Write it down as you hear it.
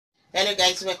Hello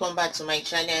guys, welcome back to my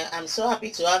channel. I'm so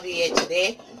happy to have you here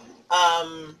today.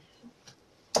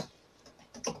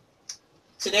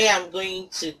 Today I'm going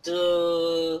to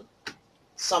do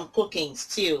some cooking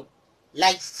stew,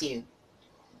 light stew.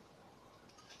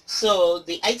 So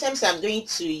the items I'm going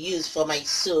to use for my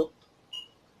soup,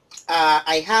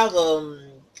 I have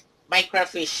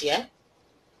microfish here.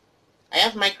 I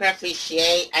have microfish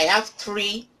here. I have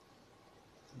 3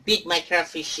 big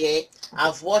microfish here.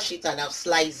 I've washed it and I've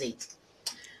sliced it.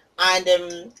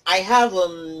 And I have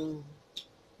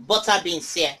butter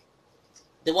beans here.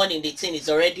 The one in the tin is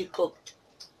already cooked.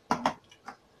 And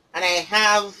I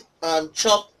have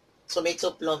chopped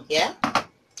tomato plum here.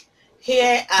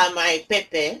 Here are my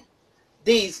pepper.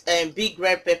 This big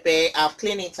red pepper. I've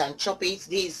cleaned it and chopped it.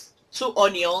 These 2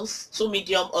 onions, 2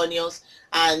 medium onions,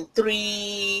 and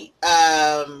 3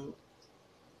 hot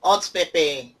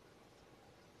pepper.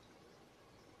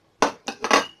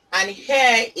 And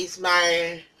here is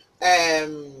my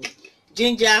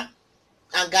ginger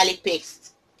and garlic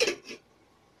paste.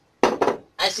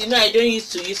 As you know, I don't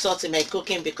used to use salt in my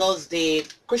cooking because the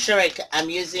kusharek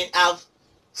I'm using have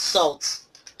salt.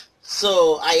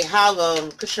 So I have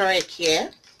kusharek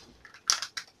here.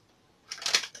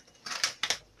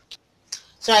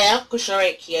 So I have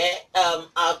kusharek here.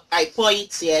 I pour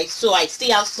it here. So I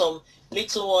still have some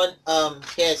little one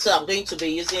here. So I'm going to be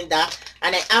using that.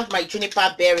 And I have my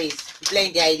juniper berries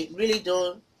blended. I really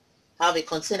don't have a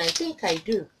container. I think I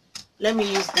do. Let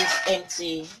me use this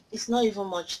empty. It's not even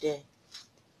much there.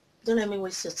 Don't let me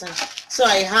waste your time. So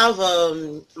I have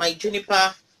my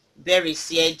juniper berries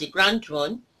here, the ground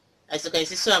one, as you can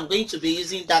see. So I'm going to be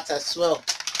using that as well.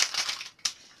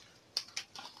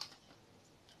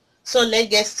 So let's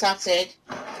get started.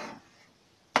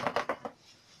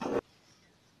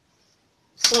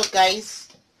 So guys,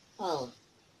 oh,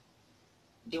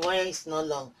 the wire is not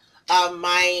long.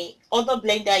 My other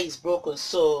blender is broken,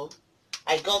 so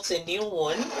I got a new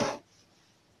one.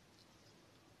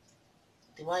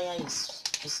 The wire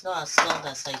is not as long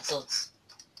as I thought.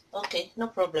 Okay, no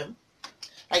problem.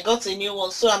 I got a new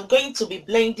one, so I'm going to be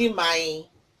blending my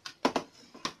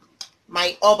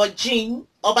aubergine.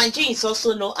 Aubergine is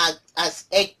also known as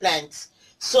eggplant.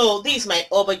 So this is my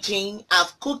aubergine.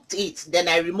 I've cooked it, then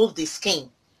I removed the skin.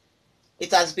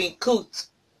 It has been cooked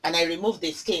and I removed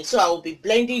the skin. So I will be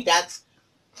blending that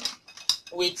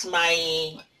with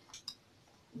my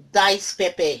diced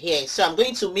pepper here. So I'm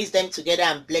going to mix them together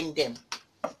and blend them.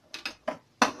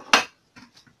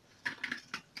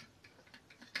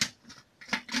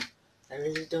 I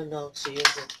really don't know how to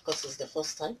use it because it's the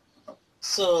first time.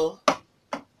 So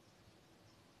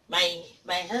my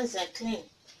hands are clean.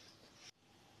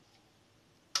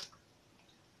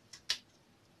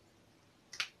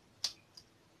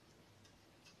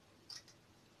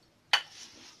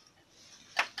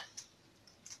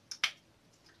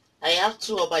 I have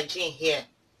 2 aubergine here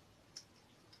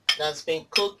that's been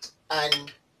cooked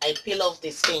and I peel off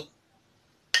the skin.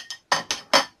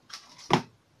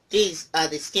 These are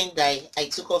the skin that I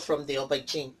took off from the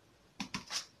aubergine.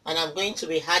 And I'm going to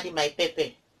be adding my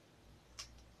pepper.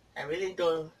 I really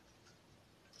don't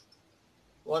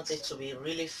want it to be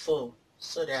really full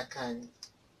so that I can.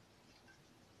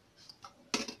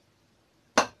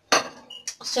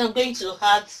 So I'm going to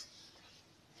add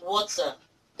water.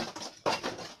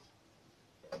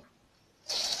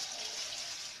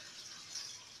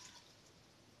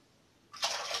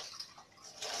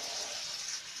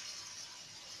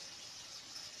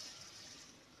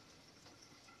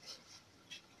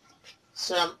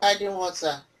 So I'm adding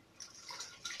water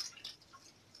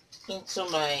into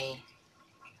my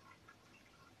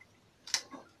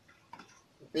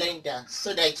blender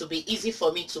so that it will be easy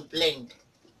for me to blend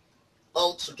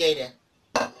all together.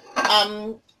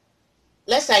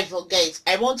 Lest I forget,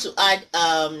 I want to add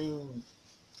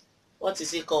what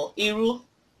is it called? Iru,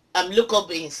 local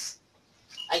beans.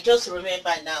 I just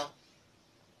remember now.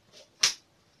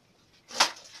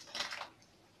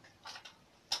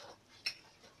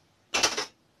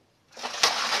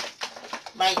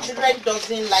 My children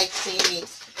doesn't like seeing it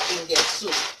in their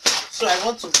soup, so I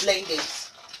want to blend it.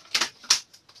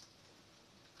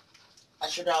 I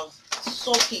should have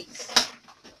soaked it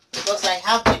because I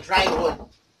have the dry one.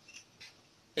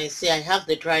 They say I have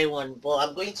the dry one, but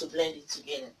I'm going to blend it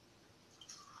together.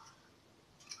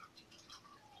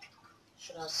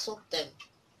 Should have soaked them.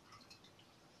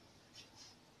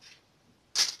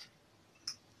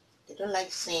 They don't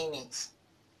like seeing it,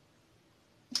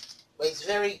 but it's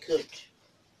very good.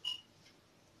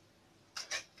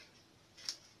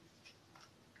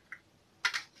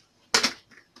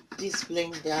 This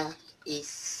blender is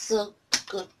so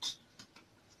good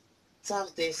to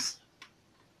have this.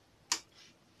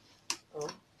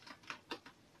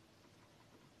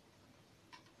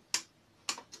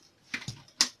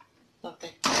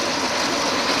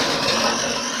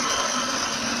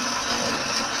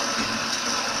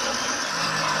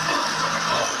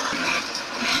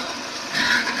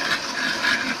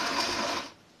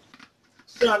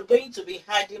 So I'm going to be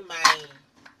adding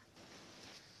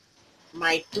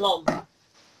my plum.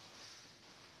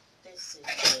 This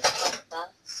is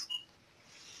that.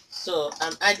 So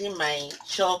I'm adding my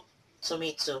chopped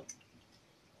tomato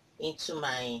into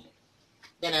my,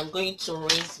 then I'm going to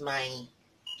rinse my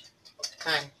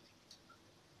pan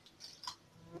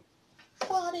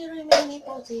for the remaining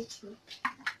potato.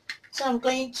 So I'm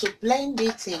going to blend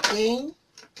it again.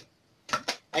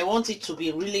 I want it to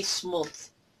be really smooth.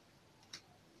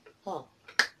 Oh,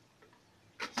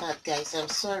 but guys, I'm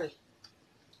sorry.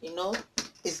 You know,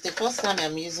 it's the first time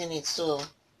I'm using it, so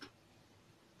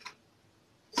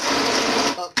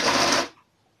okay.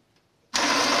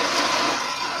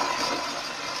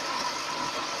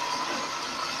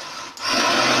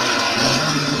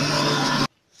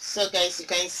 So guys, you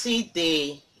can see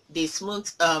the smooth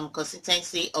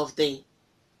consistency of the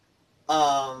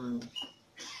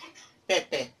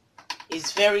pepper.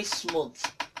 Is very smooth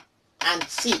and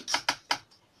thick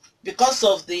because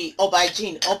of the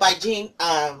aubergine. Aubergine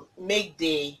make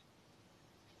the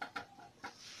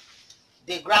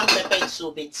ground pepper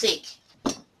to be thick.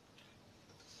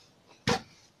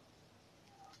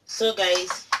 So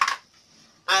guys,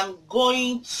 I'm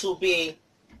going to be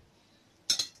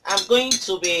steaming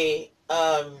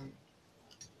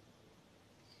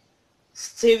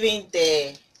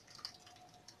the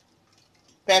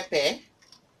pepper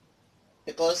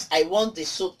because I want the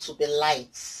soup to be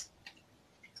light.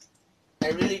 I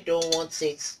really don't want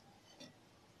it.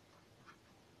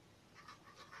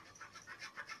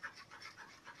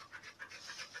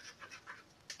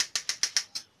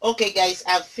 Okay guys,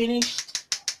 I've finished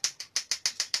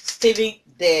steaming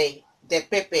the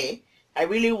pepper. I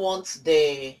really want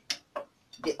the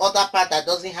other part that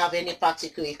doesn't have any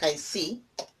particle. You can see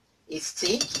it's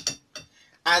thick,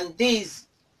 and this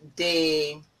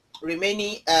the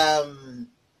remaining pepper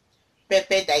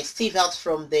that is still out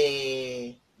from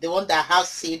the one that has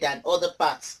seed and other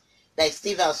parts that is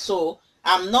still out. So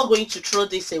I'm not going to throw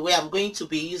this away. I'm going to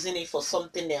be using it for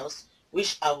something else,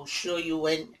 which I will show you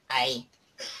when I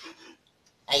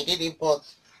did it. But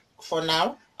for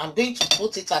now, I'm going to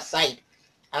put it aside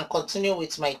and continue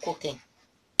with my cooking.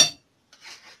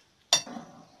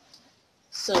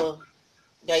 So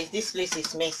guys, this place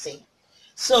is messy.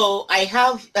 So I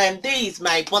have this is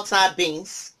my butter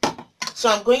beans. So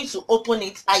I'm going to open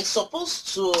it. I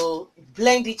supposed to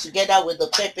blend it together with the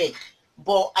pepper,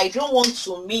 but I don't want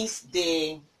to miss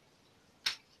the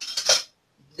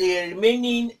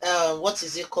remaining what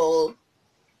is it called,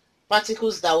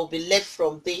 particles that will be left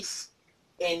from this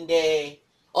and the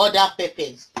other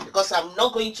peppers, because I'm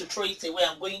not going to throw it away.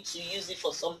 I'm going to use it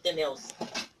for something else.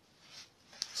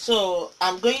 So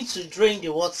I'm going to drain the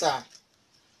water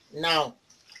now.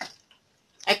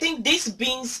 I think this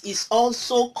beans is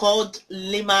also called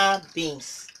lima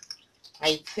beans.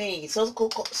 I think it's also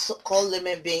called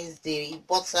lemon beans. The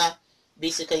butter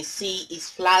basically see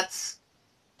is flat,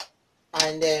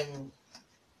 and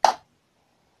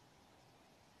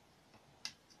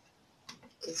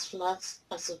it's flat.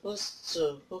 I'm supposed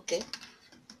to, okay.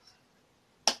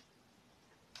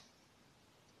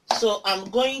 So I'm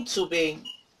going to be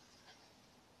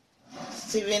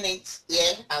sieving it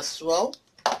here as well.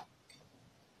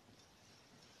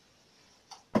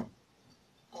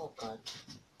 Oh God,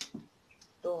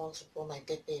 don't want to pour my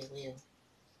pepper away.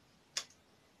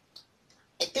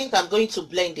 I think I'm going to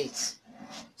blend it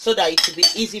so that it will be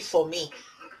easy for me.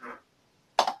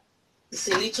 It's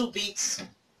a little bit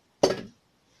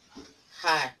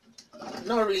hard,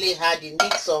 not really hard. It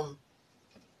needs some,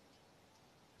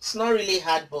 it's not really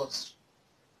hard, but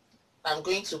I'm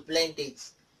going to blend it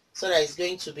so that it's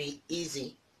going to be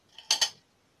easy.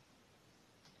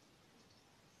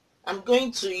 I'm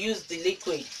going to use the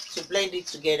liquid to blend it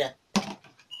together.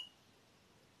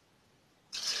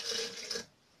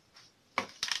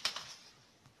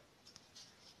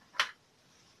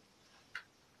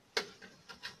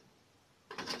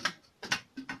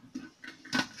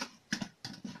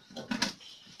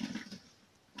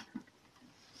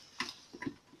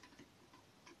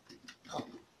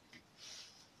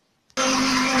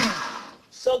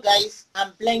 So guys,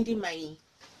 I'm blending my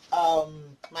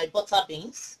my butter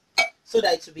beans so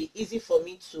that it will be easy for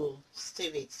me to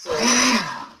sieve it. So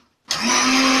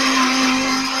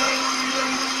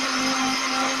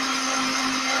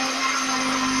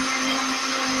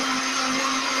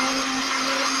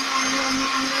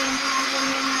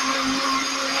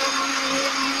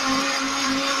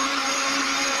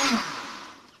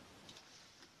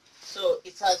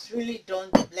it has really done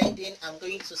the blending. I'm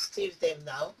going to sieve them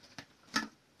now.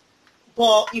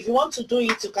 But if you want to do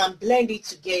it, you can blend it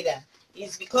together.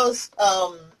 It's because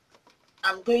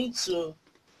I'm going to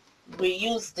we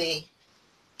use the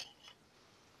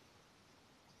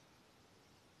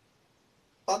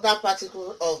other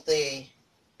particle of the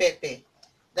pepper.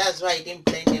 That's why I didn't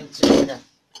blend them together.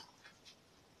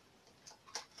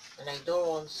 And I don't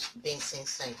want beans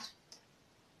inside.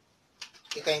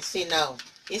 You can see now,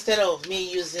 instead of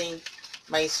me using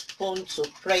my spoon to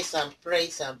press and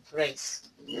press and press,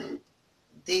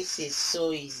 this is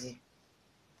so easy.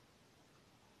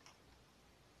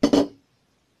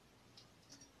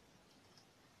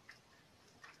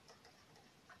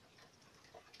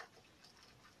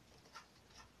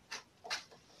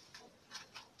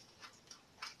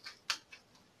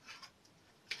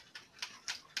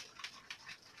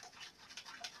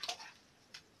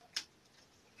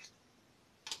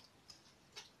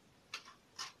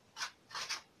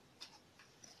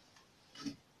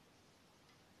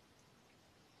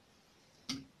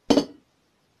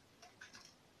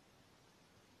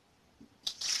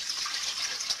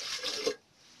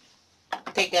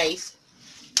 Okay guys,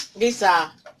 these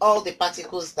are all the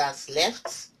particles that's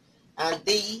left, and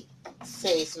this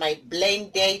is my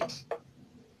blended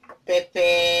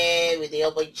pepper with the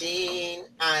aubergine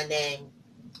and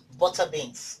butter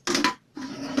beans.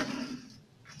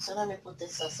 So let me put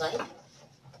this aside.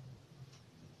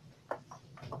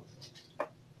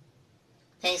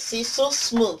 Can you see, so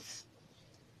smooth,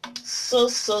 so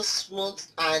smooth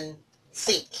and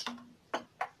thick.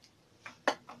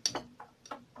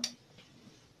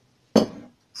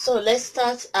 So let's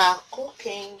start our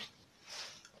cooking.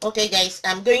 Okay guys,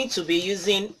 I'm going to be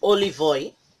using olive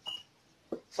oil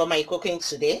for my cooking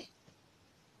today.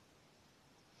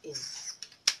 It's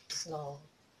not,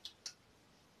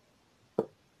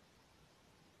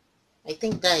 I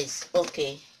think that is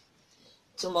okay.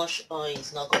 Too much oil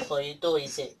is not good for you, though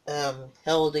it's a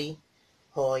healthy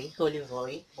oil, olive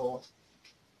oil,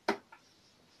 but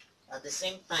at the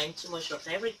same time, too much of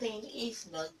everything is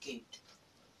not good.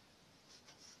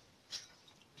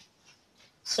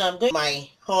 So I'm going my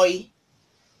oil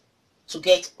to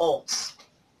get hot.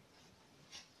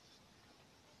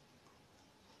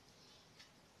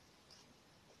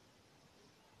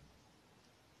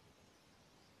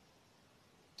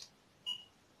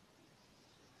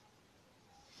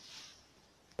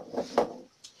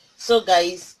 So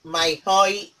guys, my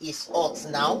oil is hot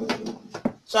now.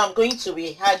 So I'm going to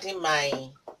be adding my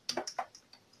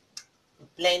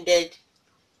blended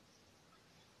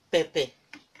pepper.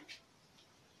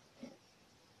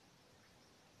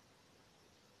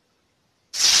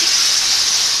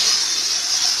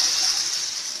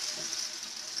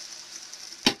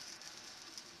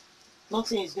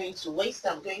 Nothing is going to waste.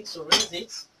 I'm going to raise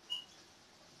it.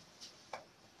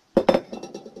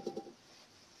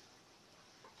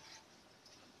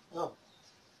 Oh.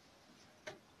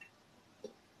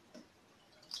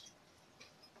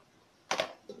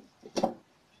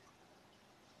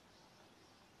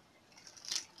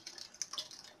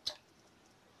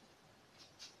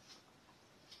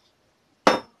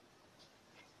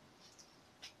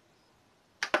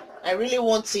 I really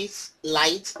want it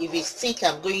light. If it's thick,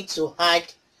 I'm going to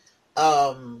add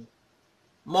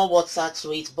more water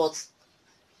to it, but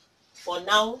for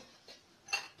now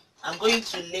I'm going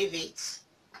to leave it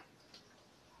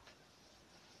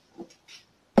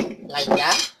like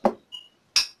that.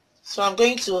 So I'm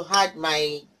going to add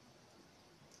my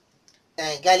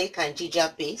garlic and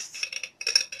ginger paste.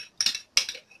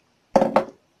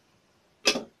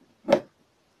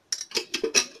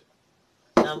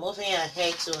 Now moving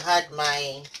ahead to add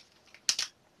my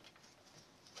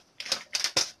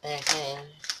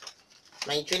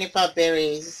my juniper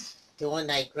berries, the one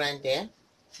I grind there.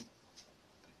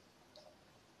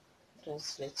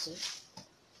 Just little.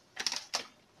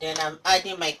 Then I'm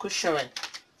adding my kusharan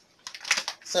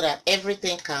so that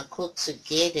everything can cook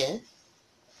together.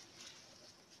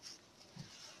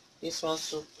 This one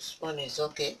spoon is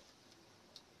okay.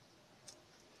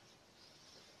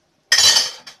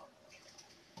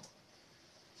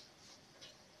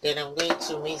 Then I'm going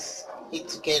to mix it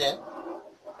together.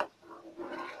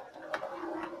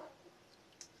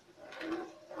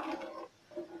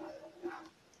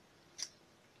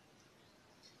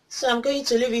 So I'm going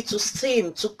to leave it to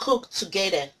steam, to cook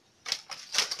together.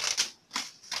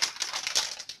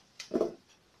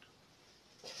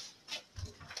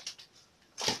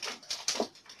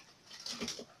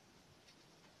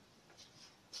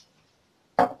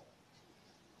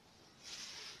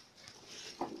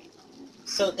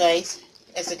 So guys,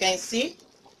 as you can see,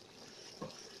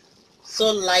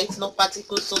 so light, no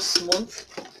particles, so smooth.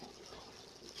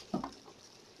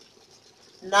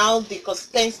 Now the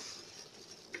consistency,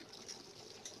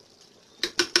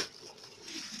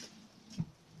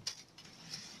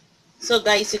 So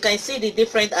guys, you can see the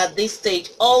difference at this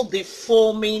stage. All the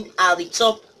foaming at the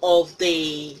top of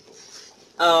the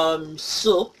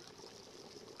soup,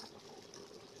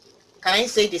 can I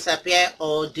say disappear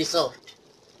or dissolved?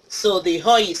 So the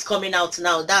oil is coming out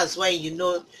now. That's when you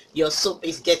know your soup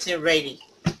is getting ready.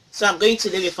 So I'm going to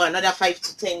leave it for another 5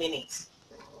 to 10 minutes.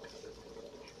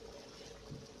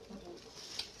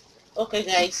 Okay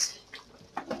guys,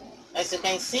 as you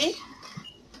can see,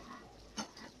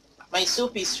 my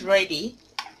soup is ready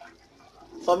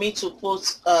for me to put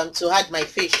to add my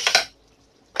fish.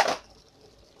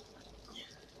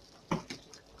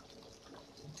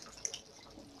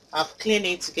 I've cleaned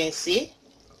it, you can see.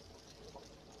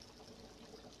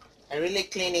 I really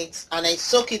clean it and I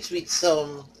soak it with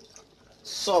some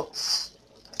salt.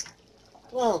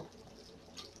 Well,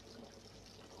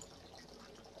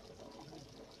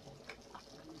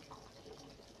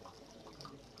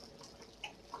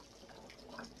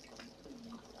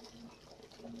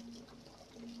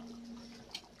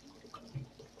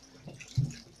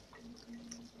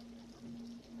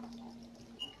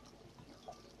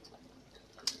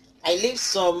 I leave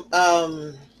some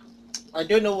I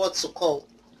don't know what to call,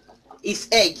 it's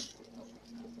egg,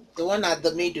 the one at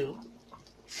the middle,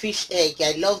 fish egg.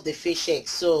 I love the fish egg,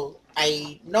 so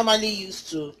I normally used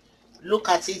to look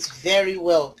at it very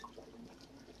well.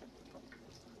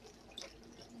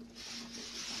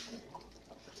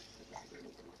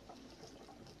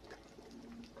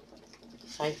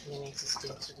 Five minutes is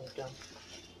going to be done.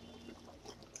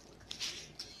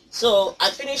 So I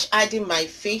finished adding my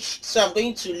fish, so I'm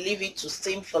going to leave it to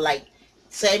steam for like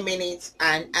 10 minutes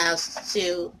and our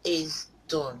stew is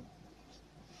done.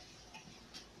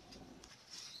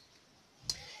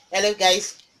 Hello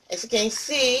guys, as you can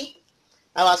see,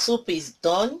 our soup is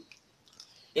done.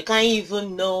 You can't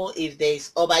even know if there's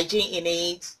aubergine in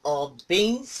it or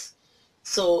beans.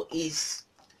 So it's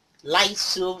light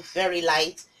soup, very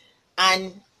light.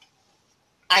 And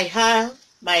I have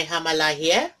my hamala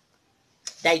here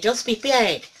that I just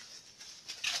prepared.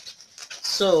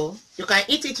 So you can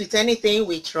eat it with anything,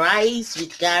 with rice,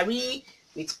 with gari,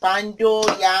 with pando,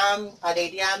 yam,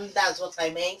 pounded yam, that's what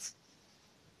I meant.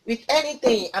 With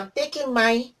anything. I'm taking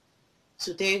mine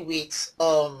today with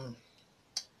amala,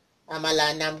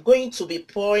 and I'm going to be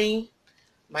pouring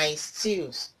my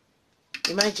stews.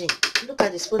 Imagine, look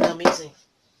at the spoon I'm using.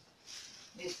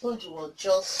 The spoon was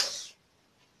just,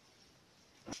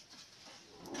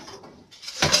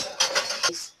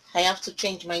 I have to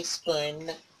change my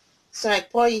spoon. So I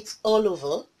pour it all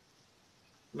over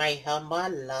my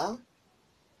hamala,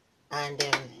 and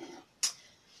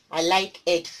I like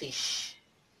egg fish.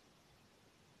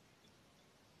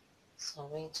 So I'm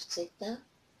going to take that.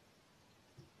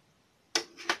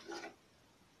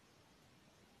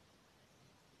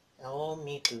 Oh,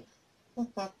 me too.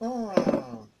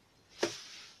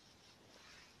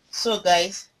 So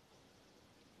guys,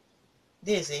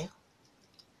 this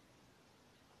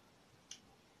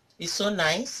is so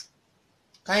nice.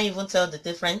 Can't even tell the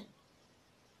difference.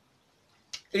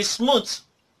 It's smooth.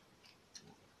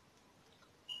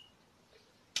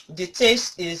 The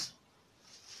taste is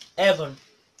heaven.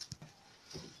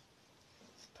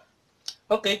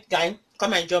 Okay guys,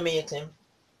 come and join me eating.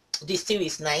 The stew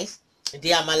is nice. The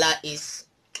amala is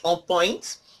on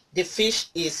point. The fish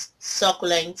is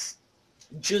succulent,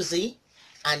 juicy,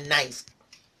 and nice.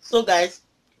 So guys,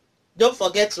 don't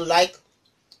forget to like,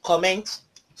 comment,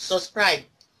 subscribe,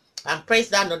 and press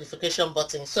that notification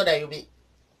button so that you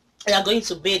are going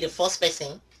to be the first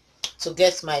person to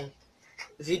get my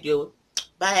video.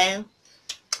 Bye.